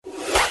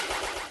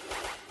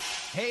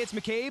Hey, it's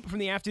McCabe from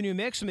the Afternoon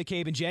Mix from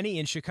McCabe and Jenny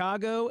in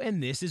Chicago,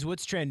 and this is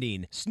what's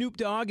trending. Snoop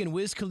Dogg and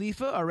Wiz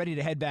Khalifa are ready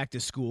to head back to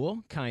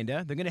school,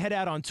 kinda. They're going to head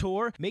out on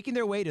tour, making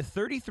their way to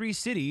 33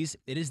 cities.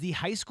 It is the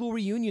High School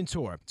Reunion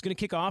Tour. It's going to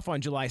kick off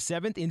on July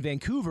 7th in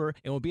Vancouver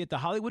and will be at the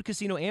Hollywood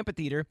Casino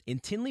Amphitheater in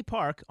Tinley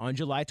Park on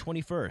July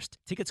 21st.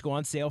 Tickets go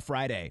on sale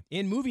Friday.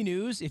 In movie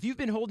news, if you've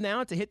been holding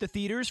out to hit the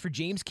theaters for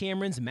James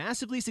Cameron's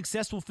massively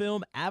successful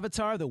film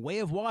Avatar: The Way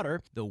of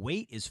Water, the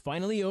wait is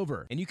finally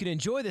over, and you can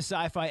enjoy the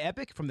sci-fi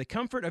epic from the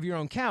comfort of your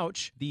own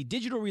couch. The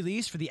digital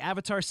release for the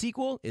Avatar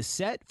sequel is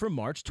set for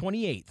March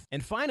 28th.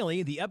 And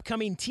finally, the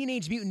upcoming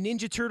Teenage Mutant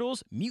Ninja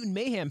Turtles Mutant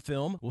Mayhem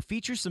film will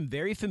feature some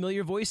very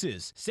familiar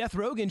voices. Seth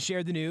Rogen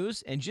shared the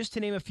news, and just to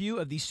name a few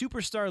of the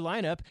superstar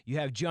lineup, you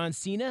have John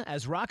Cena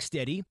as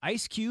Rocksteady,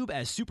 Ice Cube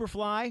as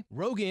Superfly,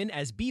 Rogen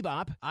as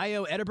Bebop,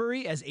 Io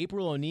Edebury as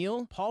April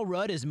O'Neil, Paul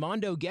Rudd as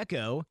Mondo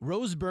Gecko,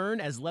 Rose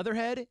Byrne as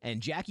Leatherhead, and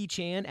Jackie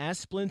Chan as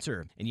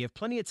Splinter. And you have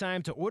plenty of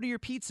time to order your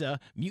pizza.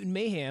 Mutant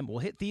Mayhem will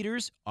hit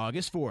theaters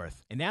August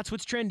 4th. And that's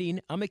what's trending.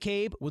 I'm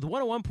McCabe with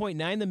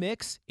 101.9 The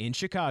Mix in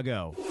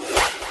Chicago.